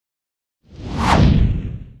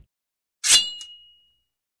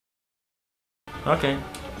Okay.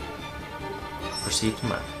 Proceed to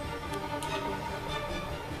map.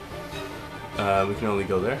 We can only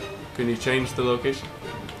go there. Can you change the location?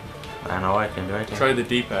 I know I can do it. Try the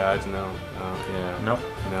D-pad. I don't know. Yeah. Nope.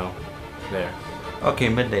 No. There. Okay,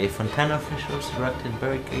 midday. Fontana officials erected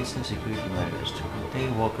barricades and security measures to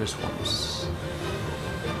contain walkers' homes.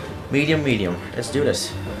 Medium, medium. Let's do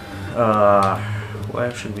this.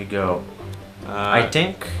 Where should we go? I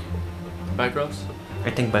think back roads? I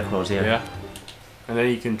think back roads, yeah. Yeah. And then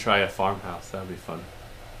you can try a farmhouse. That'd be fun.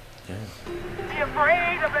 Yeah. Be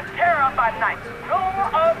afraid of the terror by night, nor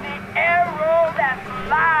of the arrow that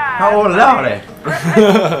flies. How loud!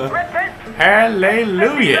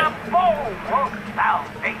 Hallelujah!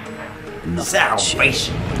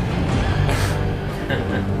 Salvation!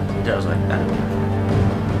 Just like that.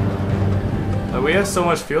 We have so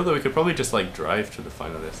much fuel that we could probably just like drive to the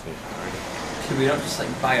final destination. Could we not just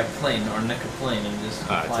like buy a plane or nick a plane and just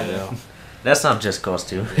fly there? That's not just cost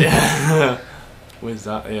too. Yeah. Where's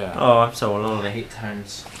that? Yeah. Oh, I'm so I lonely. hate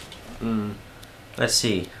towns. Let's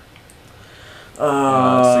see.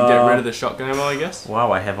 So get rid of the shotgun ammo, I guess.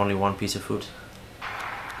 Wow, I have only one piece of food.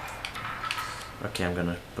 Okay, I'm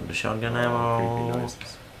gonna put the shotgun ammo. Creepy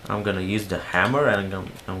noises. I'm gonna use the hammer and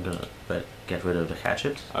I'm gonna get rid of the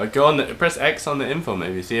hatchet. Go on press X on the info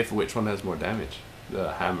maybe, see if which one has more damage.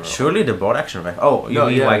 The hammer. Surely the broad action rifle. Oh, you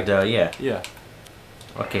mean like the Yeah.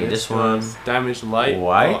 Okay, this one. Damage light.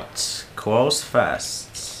 White, close, fast.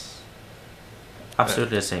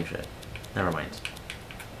 Absolutely the same shit. Never mind.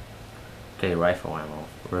 Okay, rifle ammo,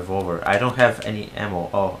 revolver. I don't have any ammo.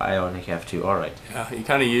 Oh, I only have 2. All right. Yeah, you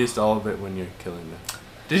kind of used all of it when you're killing them.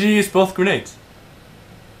 Did you use both grenades?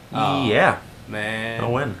 Oh, yeah. Man. No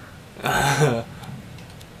win.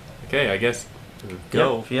 Okay, I guess we'll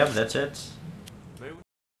go. Yep, that's it.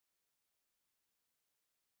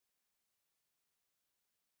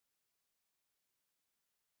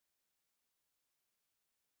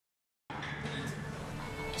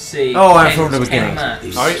 Say Oh, I'm from the beginning.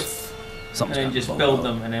 Alright. And then just build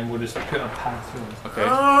them, and then we'll just put a path through them. Okay.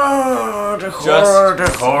 Oh, the horror, the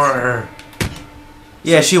horror.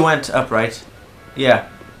 Yeah, she went up, right? Yeah.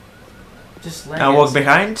 Just let And walk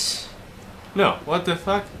behind. No, what the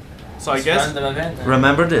fuck? So I guess. Random event, then.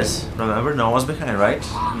 Remember this. Remember, no one's behind, right?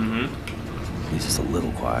 He's just a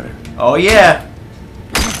little quieter. Oh yeah.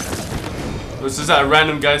 This is that a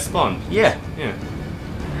random guy spawn. Yeah. Yeah.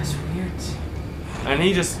 That's weird. And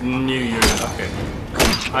he just knew you were okay.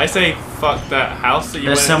 I say fuck that house that you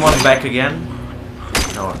There's went someone into. back again.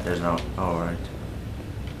 No, there's no. Oh right.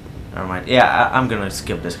 Never mind. Yeah, I'm gonna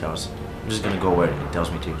skip this house. I'm just gonna go where it tells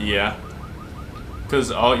me to. Yeah.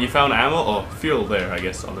 Because you found ammo or fuel there, I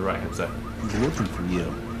guess, on the right hand side. He's looking for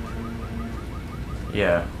you.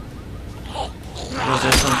 Yeah. Was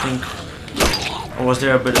there something? Or was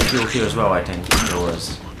there a bit of fuel here as well? I think there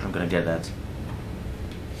was. I'm gonna get that.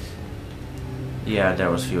 Yeah, there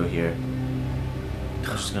was fuel here. I'm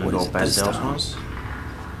just gonna go past those ones.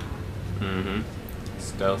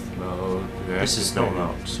 Stealth mode. This is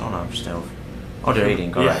no stealth. Oh, they're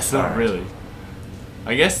eating. All Yeah, right, it's not all right. really.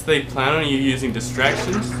 I guess they plan on you using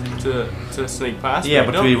distractions to sneak past. Yeah,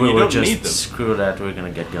 but we you will don't need them. just screw that. We're gonna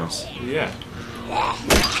get guns. Yeah.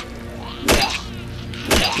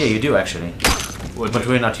 Yeah, you do actually. What But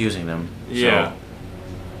we're not using them. Yeah.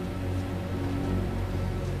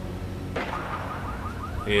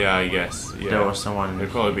 Yeah, I guess. Yeah. There was someone. It'd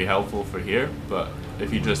probably be helpful for here, but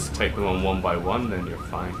if you just take them on one by one, then you're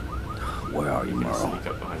fine. Where are you, You can Merle? sneak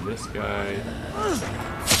up behind this guy.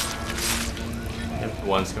 Yep,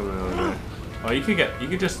 one's coming over there. Oh, you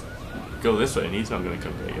could just go this way, and he's not gonna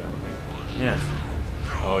come get you. I don't think. Yeah.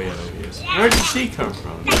 Oh yeah, there he is. Where did she come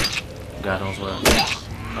from? God knows where.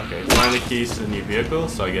 Okay, find the keys to the new vehicle.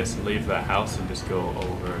 So I guess leave that house and just go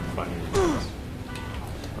over and find your vehicles.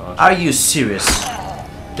 Oh, Are you serious?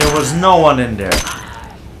 There was no one in there.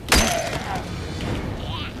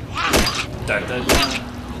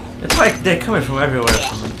 It's like they're coming from everywhere.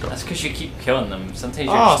 That's because you keep killing them. Sometimes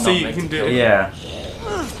you're Oh, just so not you meant can to do kill it. them.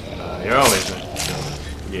 Yeah. you're always meant to kill them.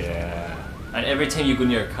 Yeah. And every time you go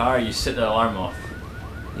near a car, you set the alarm off.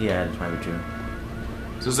 Yeah, that might be true.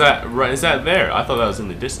 So is that right? Is that there? I thought that was in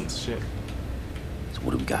the distance. Shit. So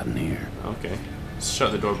what have we got in here? Okay.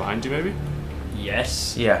 Shut the door behind you, maybe.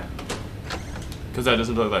 Yes. Yeah. Because that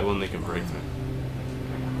doesn't look like one they can break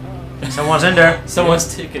through. Someone's in there.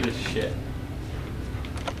 Someone's taking a shit.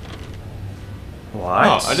 What?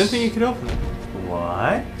 Oh, I didn't think you could open it.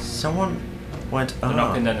 What? Someone went. They're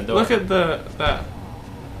knocking down the door. Look at that.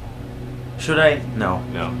 Should I? No.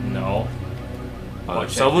 No. No. Oh,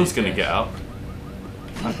 Watch someone's out, gonna these get guys. out.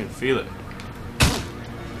 I can feel it.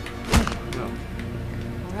 No.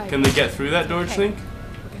 right. Can they get through that door, do you think?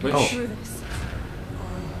 We're Oh. gonna get through this.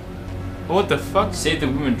 What the fuck? Save the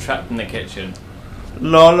woman trapped in the kitchen.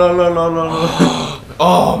 La la la la la la.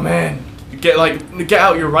 Oh man. Get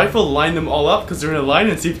out your rifle, line them all up because they're in a line,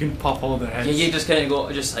 and see if you can pop all their heads. Yeah, you just kind of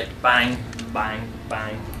go, just like bang, bang,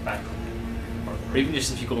 bang, bang. Or even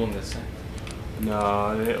just if you go along this side.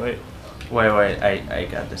 No, wait. Wait, I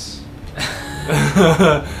got this.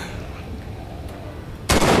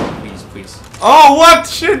 Please. Oh, what?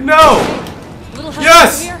 Shit, no! Little help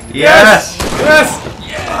Yes! here? Yes! Yes!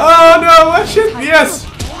 Oh no, what shit? Yes!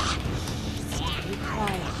 Be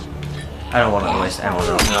quiet. I don't want to waste ammo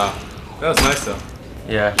though. No. That was nice though.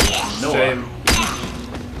 Yeah. Shame.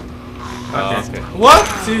 Oh, okay. What?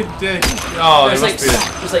 See, dick. Oh, There's there like,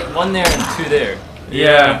 must be. there's like one there and two there.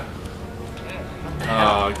 Yeah.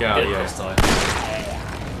 Oh, God, Get yeah. this time.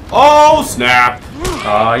 Oh, snap!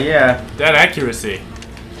 Oh yeah. That accuracy.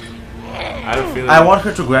 I don't feel it. I want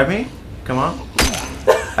her to grab me. Come on.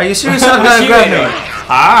 Are you serious? Not gonna grab me.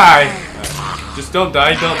 Hi! Just don't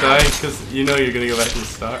die, because you know you're gonna go back to the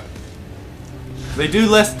start. They do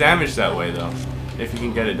less damage that way, though, if you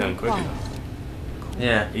can get it done quick enough.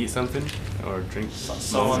 Yeah. Eat something, or drink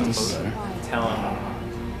Someone's telling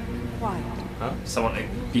Quiet. someone to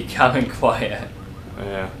be calm and quiet.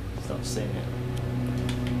 Yeah. Stop saying it.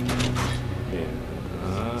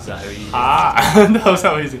 Yeah. Is that how you That was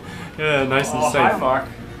how easy. Yeah, nice and Hi, safe. Mark.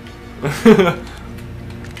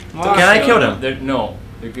 Can I kill them? No,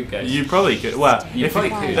 they're good guys. You probably could. Well, You if probably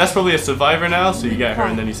you, could. that's probably a survivor now, so you get her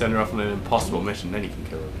and then you send her off on an impossible mission, then you can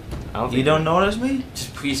kill her. I don't think You don't notice me?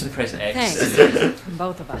 Just please press X. Thanks. From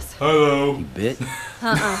both of us. Hello. You bit?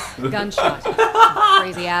 Gunshot. Some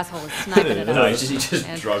crazy asshole is sniping at No, us. he just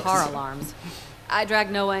And drugs. car alarms. I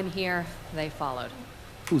dragged Noah in here. They followed.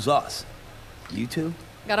 Who's us? You two?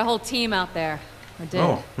 Got a whole team out there. Or did.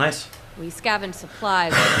 Oh, nice. We scavenged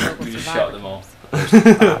supplies at the local We just survivor shot them all.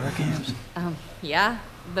 Survivor camps? Yeah.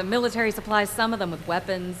 The military supplies some of them with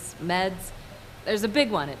weapons, meds. There's a big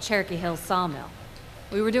one at Cherokee Hill Sawmill.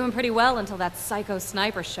 We were doing pretty well until that psycho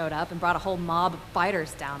sniper showed up and brought a whole mob of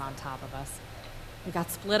fighters down on top of us. We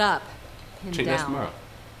got split up, pinned Check this down, tomorrow.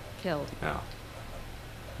 killed. No.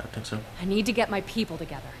 I think so. I need to get my people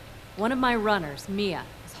together. One of my runners, Mia,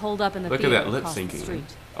 is holed up in the Look at theater that lip across the syncing. street.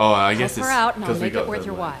 Oh, I guess Help it's her out and I'll because we make got it worth the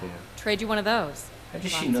your mic, while. yeah. Trade you one of those. How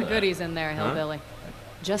does she Lots know of that? goodies in there, hillbilly.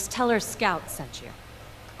 Just tell her Scout sent you.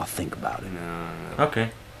 I'll think about it. No.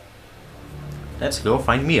 Okay. Let's go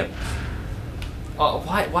find Mia. Oh,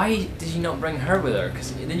 why did you not bring her with her?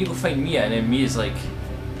 Because then you go find Mia, and then Mia's like,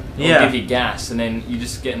 "I'll Yeah. give you gas," and then you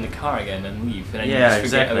just get in the car again and leave. And then you Yeah, just forget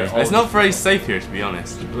exactly. about all It's not these very people. safe here, to be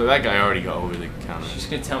honest. Look, that guy already got over the counter. She's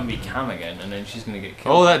gonna tell him to be calm again, and then she's gonna get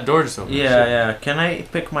killed. Oh, that door just opened. Yeah, Shit. yeah. Can I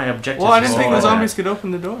pick my objectives? Well, I didn't think or- the zombies could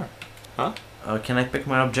open the door. Can I pick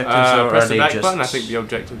my objectives or Press are the they back just... button. I think the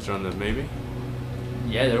objectives are on the maybe.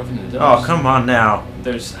 Yeah, they're opening the doors. Oh, come on now.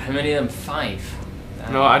 There's how many of them? 5.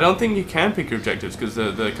 No, I don't think you can pick your objectives because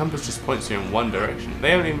the compass just points you in one direction.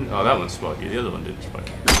 They haven't even. Oh, that one spot you. The other one didn't spot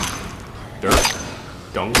you. Dirt.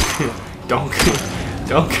 Donk. Donk.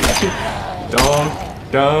 Donk. Donk.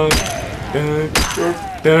 Donk.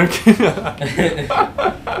 Donk.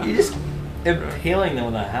 You're just impaling them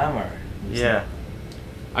with a hammer. Yeah.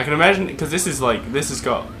 I can imagine because this has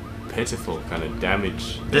got pitiful kind of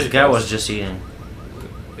damage. This guy was just eating.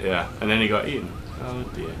 Yeah, and then he got eaten. Oh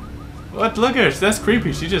dear. What? Look at her. That's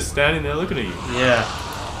creepy. She's just standing there looking at you. Yeah.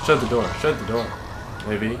 Shut the door. Shut the door.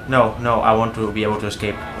 Maybe. No, I want to be able to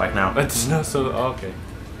escape right now. It's not so. Oh, okay.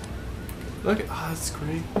 Look at. Oh, that's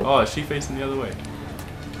great. Oh, is she facing the other way?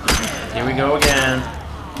 Here we go again.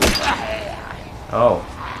 Oh.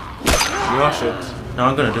 Oh shit. No,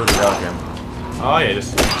 I'm gonna do it without him. Oh yeah,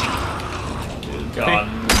 just. God.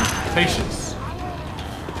 Patience.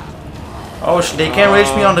 Oh, they can't reach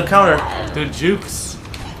me on the counter. The jukes.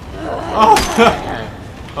 Oh.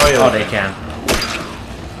 Oh yeah. Oh, they can.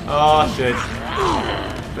 Oh shit.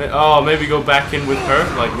 Oh, maybe go back in with her.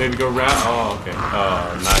 Like maybe go round. Oh, okay.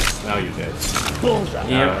 Oh, nice. Now you're dead.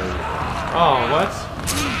 Yep. Oh, what?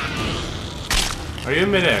 Are you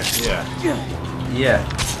in midair? Yeah. Yeah.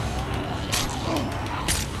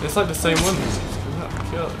 It's like the same one.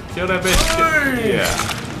 Kill that bitch. Yeah.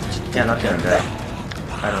 Yeah, not gonna die.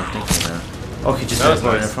 I don't think he's gonna. Oh, he just That was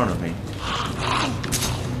right in nice. front of me.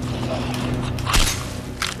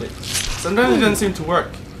 Sometimes it doesn't seem to work.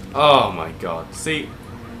 Oh my god. See,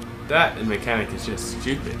 that mechanic is just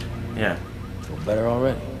stupid. Yeah. Feel better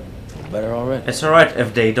already. Feel better already. It's alright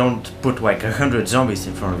if they don't put like 100 zombies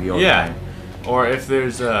in front of you all the Yeah. time. Or if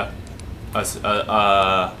there's I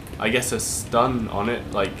guess a stun on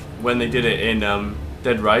it, like when they did it in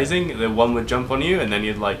Dead Rising, the one would jump on you, and then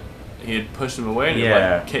he'd push them away, and he'd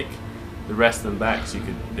Yeah. like kick the rest of them back, so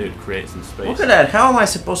it would create some space. Look at that. How am I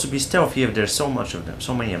supposed to be stealthy if there's so much of them,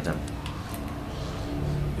 so many of them?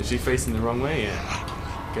 Is she facing the wrong way? Yeah.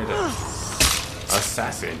 Get it.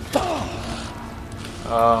 Assassin.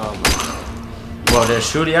 Well, they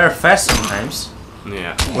surely are fast sometimes.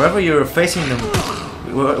 Yeah. Wherever you're facing them,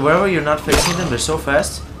 wherever you're not facing them, they're so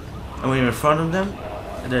fast. And when you're in front of them,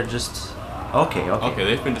 they're just okay. Okay,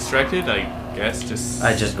 they've been distracted. I guess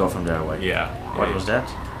I just go from their way. Yeah. What was that?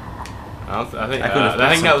 I think I I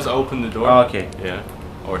think that was open the door. Oh, okay. Yeah.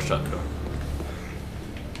 Or shut the door.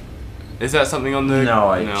 Is that something on the? No,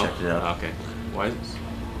 I checked it out. Okay. Why is this?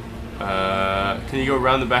 Can you go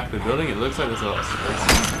around the back of the building? It looks like there's a lot of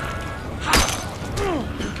space.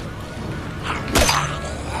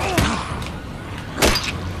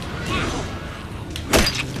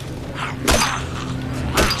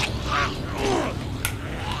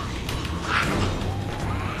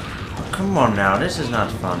 Come on now, this is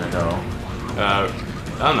not fun at all. I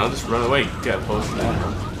don't know, just run away, get a post. Yeah,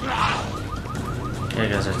 I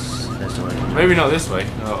guess that's the way. Maybe not this way.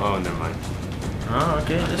 Oh, never mind. Oh,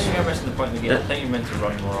 okay. I think you're missing the point of the game. I think you're meant to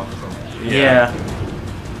run more often. Yeah.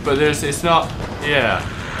 But it's not, yeah.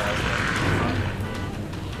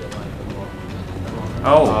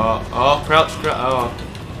 Oh. Crouch, oh.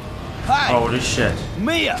 Hi, Holy shit.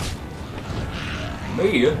 Mia.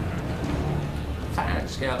 Me? Fat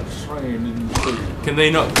scout swinging. Can they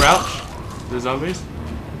not crouch, the zombies?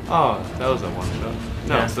 Oh, that was a one shot.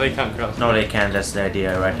 No, Yeah. so they can't crouch. No, they can't. That's the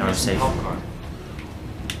idea. Right now, I'm safe. Popcorn.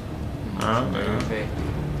 Okay.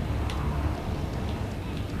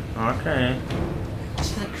 Okay.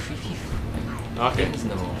 What's that creepy Okay. things in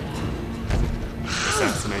the moment?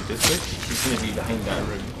 Assassinate this bitch. She's gonna be behind that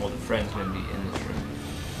room, or the friend's gonna be in this room.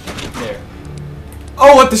 There.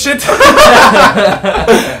 Oh, what the shit?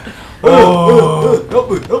 Oh.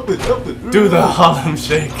 Help it. Do the Harlem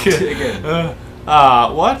Shake. Again.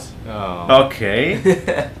 What? Oh. Okay.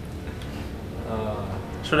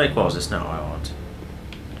 Should I close this? No, I won't.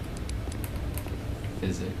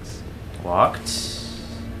 Physics. Locked.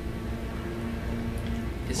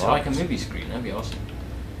 It's like a movie screen, that'd be awesome.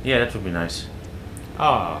 Yeah, that would be nice.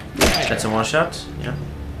 Oh. That's a one shot. Yeah.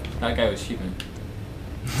 That guy was shooting.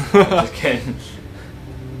 Just kidding.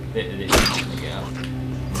 They yeah.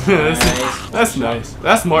 That's nice.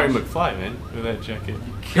 That's Marty McFly, man, with that jacket.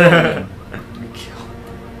 Killed him.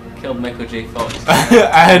 Killed Michael J. Fox.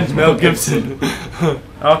 And Mel Gibson.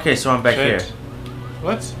 Okay, so I'm back Shit. here.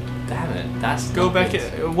 What? Damn it, that's Go not back.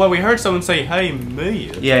 good. Well, we heard someone say, "Hey,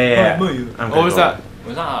 me." Yeah. Oh, I'm was gonna that?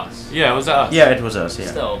 Was that us? Yeah, was that us? Yeah, it was us. Yeah.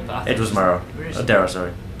 Still, but I think It was Merle. Where is Dara,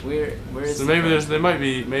 sorry. Where is So the maybe friend? there might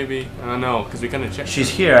be, I don't know, because we kind of checked. She's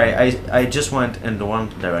here. I just went in the one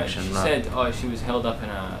direction. She not- said, oh, she was held up in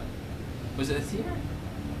a... Was it a theater?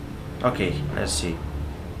 Okay, let's see.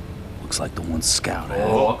 Looks like the one Scout had.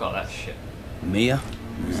 Oh, I got that shit. Mia?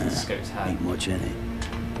 It's Nah, the Scout's hat. ain't much in it.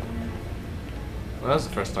 Well, that was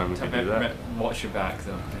the first time we could do that. Watch your back,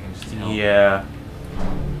 though. I can just tell. Yeah.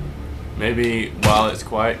 Maybe while it's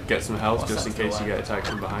quiet, get some health What's just in that to case the you left? get attacked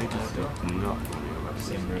from behind. No.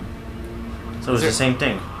 Same room. So it's the same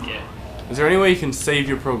thing. Yeah. Is there any way you can save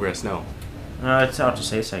your progress? No. It's out to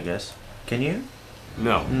save, I guess. Can you?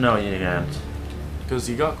 No. No, you can't. Because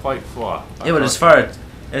you got quite far. Yeah, but as far as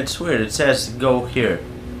it's weird. It says go here.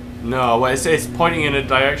 No, well, it's pointing in a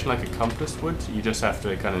direction like a compass would. You just have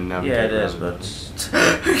to kind of navigate. Yeah, it is, around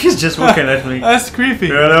but he's just looking at me. That's creepy.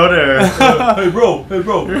 Hello there. Hey bro.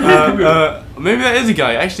 Maybe that is a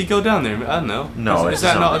guy. Actually, go down there. I don't know. No, is it's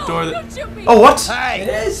that not. not a door that? Oh, what? Hey!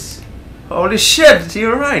 It is! Holy shit!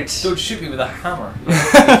 You're right. Don't shoot me with a hammer.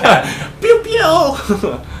 Pew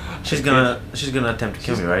pew. She's gonna attempt to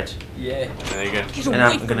kill me, right? Yeah. There you go. And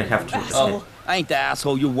I'm gonna have to. Asshole. I ain't the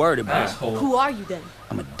asshole you're worried about. Asshole. Who are you then?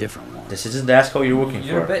 I'm a different one. This isn't the asshole you're looking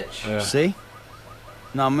You're for. a bitch. Yeah. See?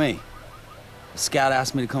 Not me. The Scout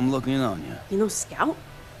asked me to come look in on you. You know Scout?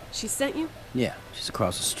 She sent you? Yeah, she's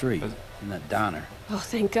across the street in that diner. Oh,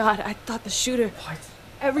 thank God. I thought the shooter. What?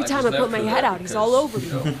 Every I time just I put left my her head there out, he's because, all over me.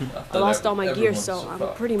 you know, I've I done lost all my gear, everyone so I'm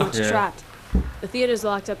far. pretty much Yeah. trapped. The theater's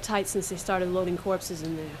locked up tight since they started loading corpses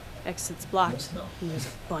in there. Exit's blocked, and there's a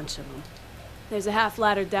bunch of them. There's a half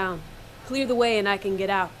ladder down. Clear the way and I can get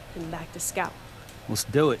out and back to Scout. Let's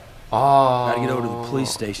do it. Oh. Gotta get over to the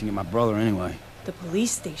police station and get my brother anyway. The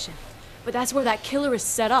police station. But that's where that killer is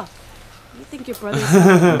set up. You think your brother's...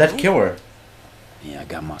 That killer. Yeah, I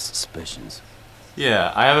got my suspicions.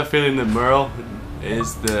 Yeah, I have a feeling that Merle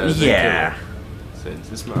is the Yeah. killer. So it's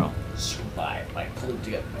this Merle. Survive. I pulled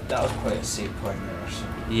together. That was quite a safe point there. So.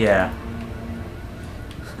 Yeah.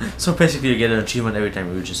 So basically, you get an achievement every time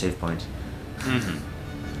you reach a save point.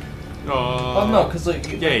 Oh no, because like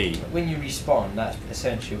Yay. when you respawn, that's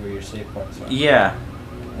essentially where your save points are. Yeah.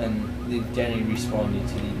 And they generally respawn you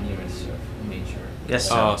to the nearest sort of nature. Yes.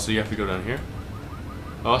 Oh, so you have to go down here?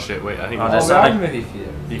 Oh shit, wait, I think Oh, there's that's Oh, not- movie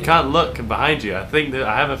theater. you can't look behind you. I think that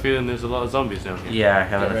I have a feeling there's a lot of zombies down here. Yeah, I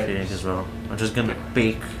have Get a ready. feeling as well. I'm just gonna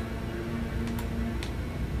bake.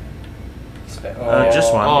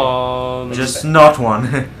 Just one. Oh, Just not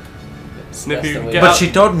one. Snippy, That's the way. get But up.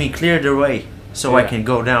 she told me clear the way, so I Yeah. can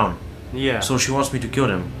go down. Yeah. So she wants me to kill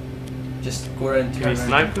them. Just go around. Can you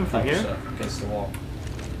snipe them from here? Against the wall.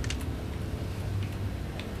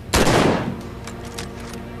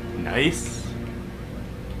 Nice.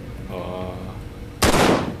 Oh.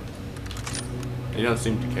 They don't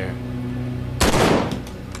seem to care.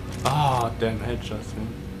 Oh, damn headshots, man.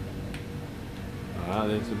 Ah,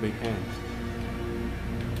 there's a big hand.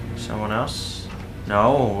 Someone else?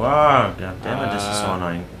 No. Ah, god damn it! This is so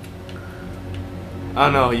annoying. Oh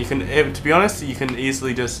no, you can. To be honest, you can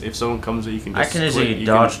easily just if someone comes, you can. I Just can easily you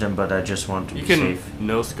dodge can, them, but I just want to You be can safe.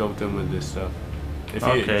 no scope them with this stuff. If you,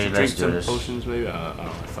 Okay, if you let's drink do some this. potions, maybe. Oh, I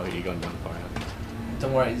thought you gone down far enough.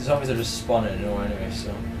 Don't worry, the zombies are just spawning in nowhere anyway,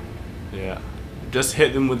 so. Yeah. Just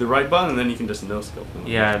hit them with the right button, and then you can just no scope them.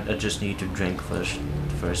 Yeah, I just need to drink first,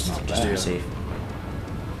 just to be safe.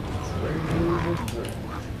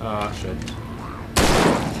 Oh shit.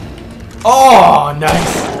 Oh,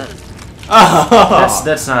 nice. Oh,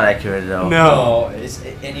 That's not accurate though. no. It's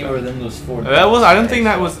anywhere within those four. That was. I don't think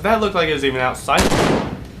that was. That looked like it was even outside.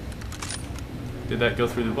 Did that go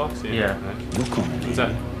through the box? Yeah. Nice. What's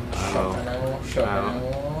that? Oh. Shotgun.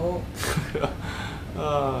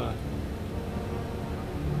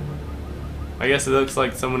 I guess it looks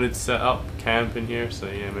like someone had set up camp in here, so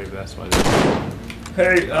yeah, maybe that's why.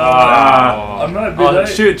 Hey, I'm not a Oh,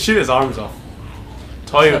 shoot his arms off.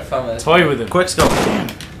 Toy with him. Quick scope.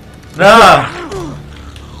 No.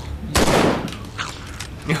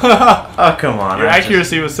 Oh come on. Your I just-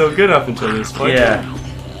 accuracy was so good up until this point. Yeah.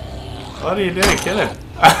 What are you doing? Kill him.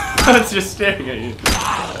 It's just staring at you.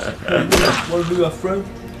 Wanna be a friend?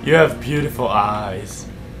 You have beautiful eyes.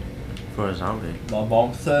 For a zombie. My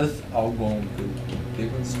mom says I'll go and be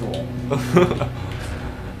big and strong.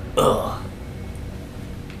 Ugh.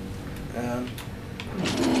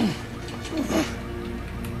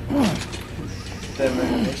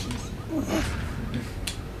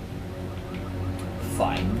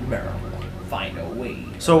 Find Merle. Find a way.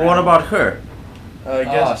 So what about her? I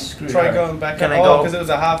guess screw try her. going back Can up. I go- because it was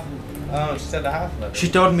a half. Oh, she said a half level. She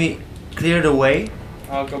told me clear the way.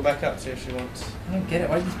 I'll go back up, see if she wants. I don't get it.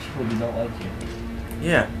 Why do these people do not like you?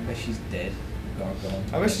 Yeah. Because she's dead. Gargoyle.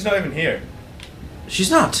 I wish she's not even here.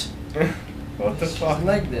 She's not. What the fuck? I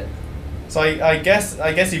liked it. So I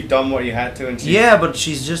guess you've done what you had to, and she. Yeah, but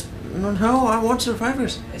she's just no. I want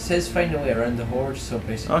survivors. It says find a way around the horde, so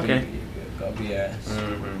basically Okay. you've got to be a...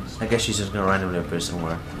 I guess she's just gonna randomly appear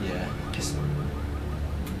somewhere. Yeah. Just,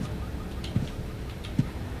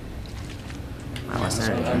 I was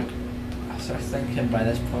so there. I'm sort of thinking by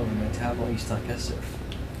this point we might have at least like a sort of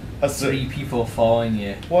That's three people following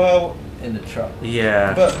you Well, in the truck.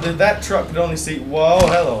 Yeah. but that truck could only seat. Whoa,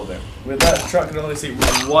 hello there. With that truck could only seat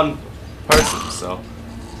one person, so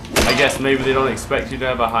I guess maybe they don't expect you to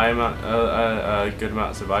have a high amount, a good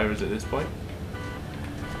amount of survivors at this point.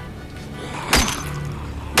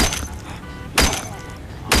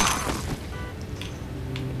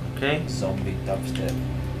 Okay. Zombie dubstep.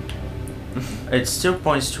 It still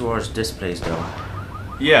points towards this place though.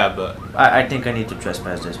 Yeah, but I think I need to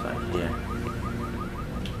trespass this way. Yeah.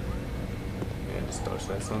 yeah, just dodge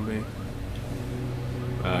that zombie.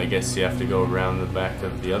 I guess you have to go around the back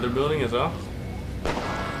of the other building as well.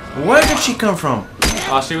 Where did she come from?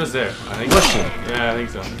 Oh, she was there. I think. Was she? Yeah, I think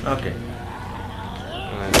so. Okay.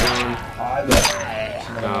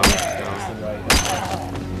 Down, down.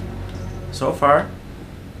 So far,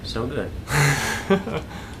 so good.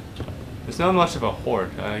 There's not much of a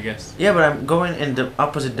horde, I guess. Yeah, but I'm going in the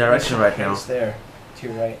opposite direction right now. It's there, to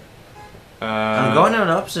your right. I'm going in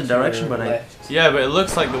the opposite direction, but I. left. Yeah, but it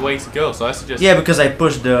looks like the way to go, so I suggest. Yeah, because I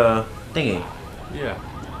pushed the thingy. Yeah.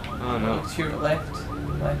 Oh no. To your left,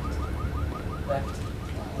 left, left,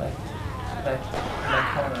 left, left,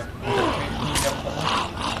 left corner. Can you jump on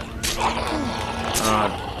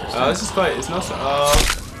that? This is quite. It's not so.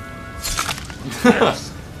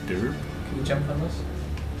 Derp. Can you jump on those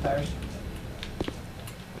tires?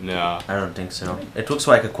 No. I don't think so. It looks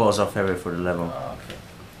like a qualls off area for the level. Oh, okay.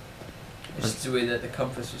 It's just the way that the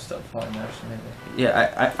compass will stop flying there, so maybe.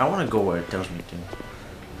 Yeah, I want to go where it tells me to.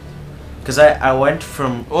 Cause I went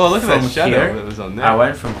from Oh, look at from that shadow here. that was on there. I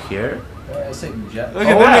went from here Look at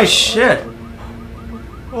Holy that! shit!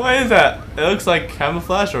 What is that? It looks like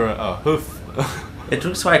camouflage or a hoof. It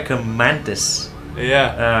looks like a mantis.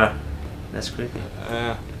 Yeah. That's creepy.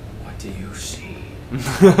 What do you see?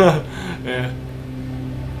 Yeah.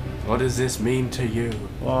 What does this mean to you?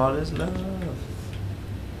 What is love?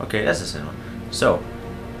 Okay, that's the cinema. So,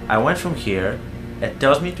 I went from here. It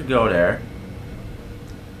tells me to go there.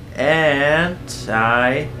 And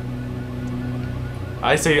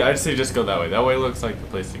I'd say just go that way. That way looks like the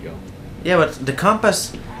place to go. yeah, but the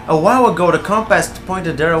compass. A while ago, the compass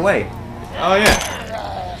pointed their way. Oh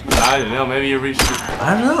yeah. I don't know. Maybe you reached.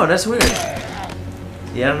 I don't know. That's weird.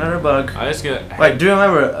 Yeah, another bug. I just get. Wait, do you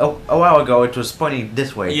remember a while ago it was pointing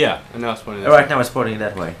this way? Yeah, and now it's pointing. Right now it's pointing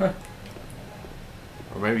that way.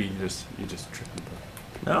 Or maybe you just tripping.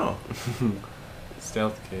 No.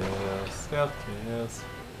 Stealth kills. Stealth kills.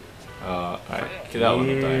 Alright. Okay, that one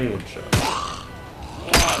will die in one shot.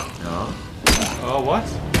 No. Oh, what?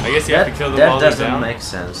 I guess you have to kill them that while they're doesn't down. make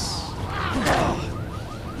sense.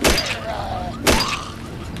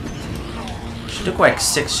 She took like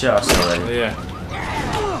 6 shots already.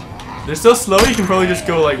 Yeah. They're so slow, you can probably just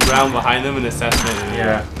go like round behind them and assassinate them.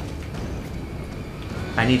 Yeah.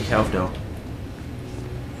 I need health though.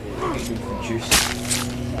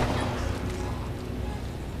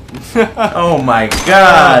 Oh my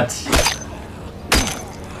god!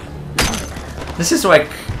 This is like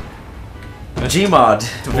Gmod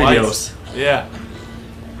videos. Yeah.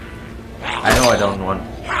 I know I don't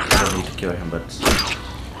need to kill him, but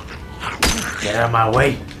get out of my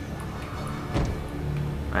way.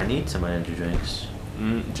 I need some energy drinks. Do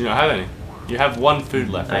you not have any? You have 1 food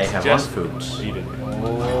left. I have Just 1 food. eat it.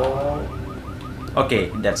 Okay,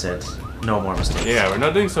 that's it. No more mistakes. Yeah, we're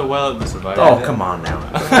not doing so well at the survival. Oh, come on now.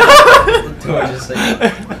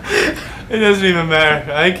 It doesn't even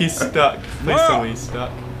matter. I think he's stuck. Please tell me he's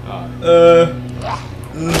stuck.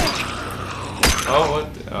 Oh, what?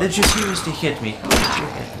 Oh. Did you seriously hit me? How did you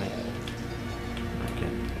hit me? Okay.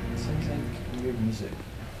 Sounds like weird music.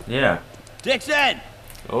 Yeah. Dixon!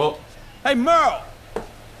 Oh. Hey, Merle!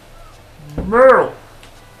 Merle!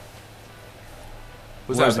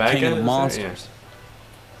 Was Where's that the bad king guy of that was there? monsters? Yeah.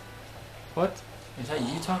 What? Is that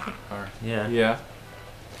you talking? Or Yeah. Yeah.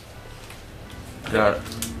 Got it.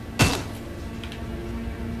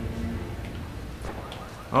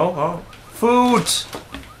 Oh. Food!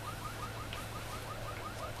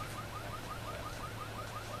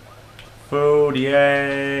 Food,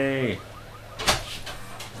 yay!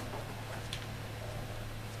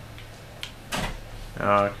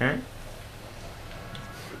 Okay.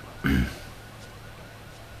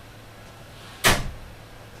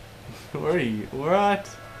 Where are you? What?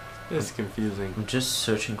 This is confusing. I'm just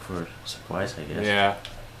searching for supplies, I guess. Yeah.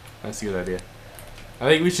 That's a good idea. I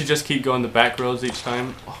think we should just keep going the back roads each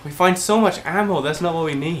time. Oh, we find so much ammo. That's not what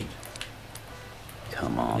we need.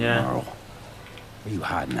 Come on, Yeah. Merle. Where you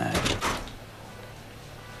hiding at?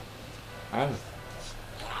 Ammo.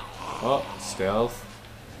 Oh, stealth.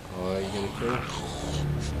 Oh, are you gonna kill?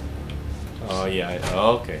 Oh yeah.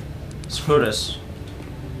 Okay. Screw this.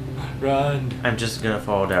 Run. I'm just gonna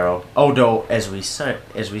follow the arrow. Although, as we saw, Yeah,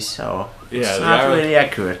 it's the not arrow- really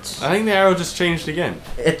accurate. I think the arrow just changed again.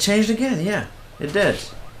 It changed again, yeah. It did.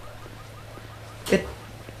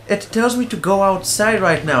 It tells me to go outside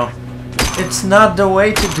right now. It's not the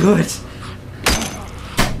way to do it.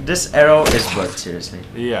 This arrow is bugged, seriously.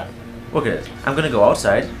 Yeah. Look at it. I'm gonna go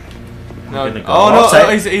outside. No. I'm gonna go Oh no! outside,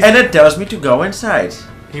 Oh, he's, and it tells me to go inside.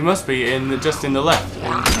 he must be just in the left.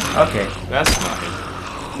 Okay. That's not him.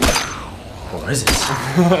 Or is it?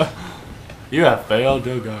 You have failed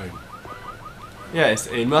to guard. Yeah,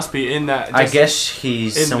 it must be in that. I just guess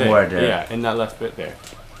he's in somewhere there. Yeah, in that left bit there.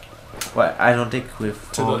 Well, I don't think we've.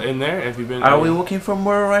 To the in there. Have you been? Are we looking for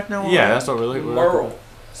Merle right now? Yeah, that's what we're looking. Merle.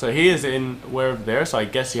 So he is in where there. So I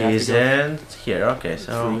guess you have He's to go in here. Okay, through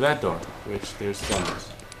so that door, which there's zombies.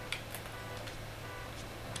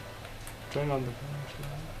 Turn on the.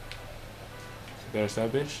 There's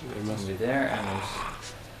that bitch. There must Be there and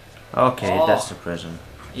there's. okay, Oh. that's the prison.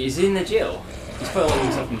 Is he in the jail? He's probably locking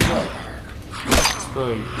himself in jail.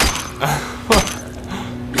 Boom.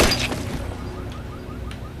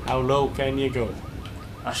 How low can you go?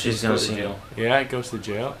 She's gonna go to see jail. Yeah, it goes to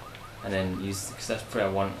jail. And then use because that's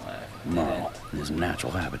probably one. Merle, in his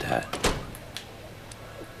natural habitat.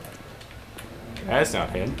 That's not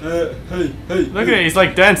him. Hey, Look at it, he's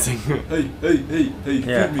like dancing. hey,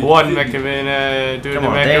 Yeah. feed me, One feed me. Macarena doing Come the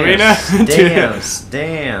on, Macarena. dance,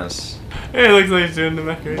 dance. It looks like he's doing the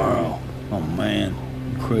Macarena. Merle. Oh, man.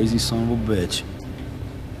 You crazy son of a bitch.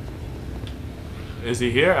 Is he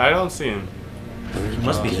here? I don't see him. Where He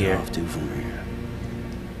must be get here. off to from here?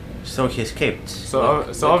 So he escaped. So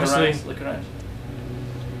Look obviously, around, look around.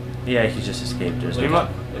 Yeah, he just escaped. There's Look no- up.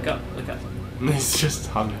 Look up, look up. He's just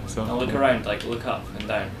hung himself. Now look around, like look up and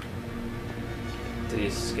down. Did he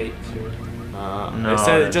escape through? No,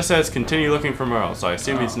 It just says continue looking for Merle, so I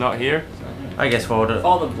assume he's not here. I guess for the.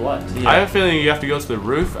 Follow the blood. Yeah. I have a feeling you have to go to the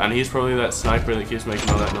roof, and he's probably that sniper that keeps making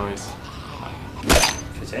all that noise.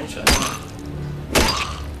 Potentially.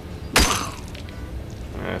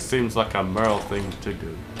 Seems like a Merle thing to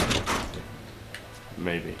do.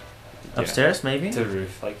 Maybe. Upstairs, maybe? To the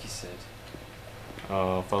roof, like you said.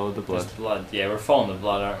 Oh, follow the blood. There's blood. Yeah, we're following the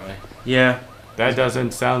blood, aren't we? Yeah. That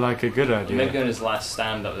doesn't sound like a good idea. Maybe on his last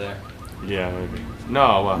stand up there. Yeah, maybe.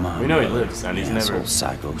 No, well, Come on, we know he brother. lives, and he's Yeah, this never. old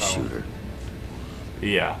psycho shooter.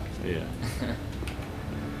 Yeah, yeah.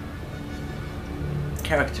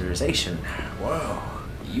 Characterization. Whoa.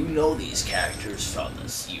 You know these characters from the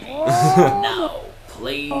series. Now,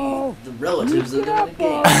 play the relatives of the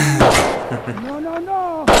game.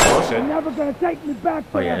 No. Bullshit. You're never gonna take me back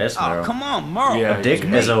Oh to yeah, that's Oh, Merle. come on, Merle. Yeah. A dick it's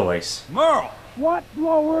me. as always. Merle. What's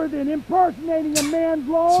lower than impersonating a man's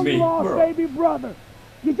long me, lost Merle. baby brother?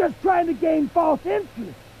 You're just trying to gain false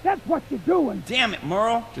interest. That's what you're doing. Damn it,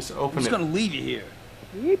 Merle. Just I'm open just it. gonna leave you here.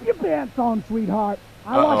 Keep your pants on, sweetheart.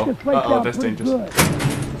 I Uh-oh. locked this place Uh-oh, down that's pretty dangerous. good.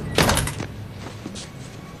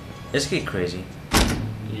 This kid crazy.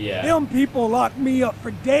 Yeah. Them people locked me up for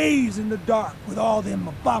days in the dark with all them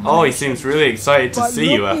abominations. Oh, he seems really excited to But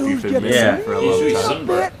see you look after who's you've been getting missing Yeah. for a He's long really time. a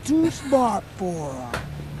sunburned. bit too smart for her.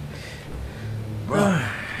 Bro,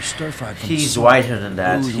 you stir-fried from He's soup, whiter than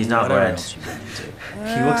that. booze, He's and not whatever red. else you run into.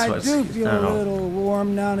 He looks I like- do feel I don't a know. little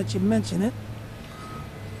warm now that you mention it.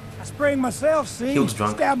 I sprang myself, see? He looks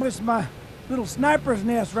drunk. Established my little sniper's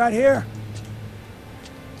nest right here.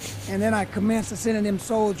 And then I commenced to sending them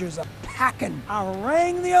soldiers a-packing. I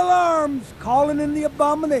rang the alarms, calling in the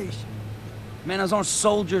abomination. Man, those aren't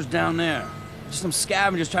soldiers down there. Just some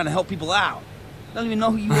scavengers trying to help people out. They don't even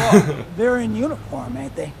know who you are. They're in uniform,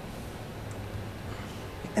 ain't they?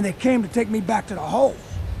 And they came to take me back to the hole.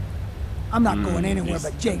 I'm not going anywhere he's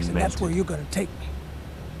but Jake's, and that's where you're gonna take me.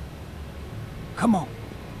 Come on.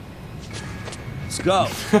 Let's go,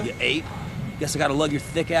 you ape. Guess I gotta lug your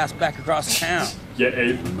thick ass back across town. Yeah,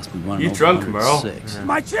 hey. We must be running You over drunk, Merle? 106.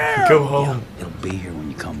 My chair! Go home. It'll be here when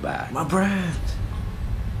you come back. My breath.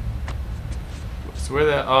 So where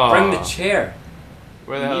the Bring the chair.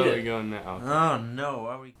 where the hell Need are it. we going now? Oh no,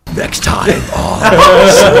 are we? Next time.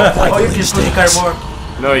 Oh, you can still carry more.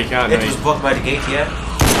 No, you can't. It No, was you, blocked by the gate, yeah?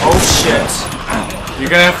 Oh shit. you're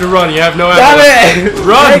gonna have to run. You have no Damn ammo. it!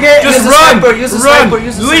 Run! Take it! Just Use the run! sniper, use the Run! sniper,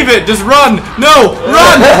 use the Leave it! Just run! No!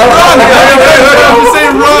 Run! Run! I say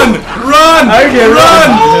run! Run! Okay, run!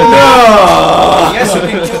 No! Yes, you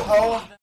can kill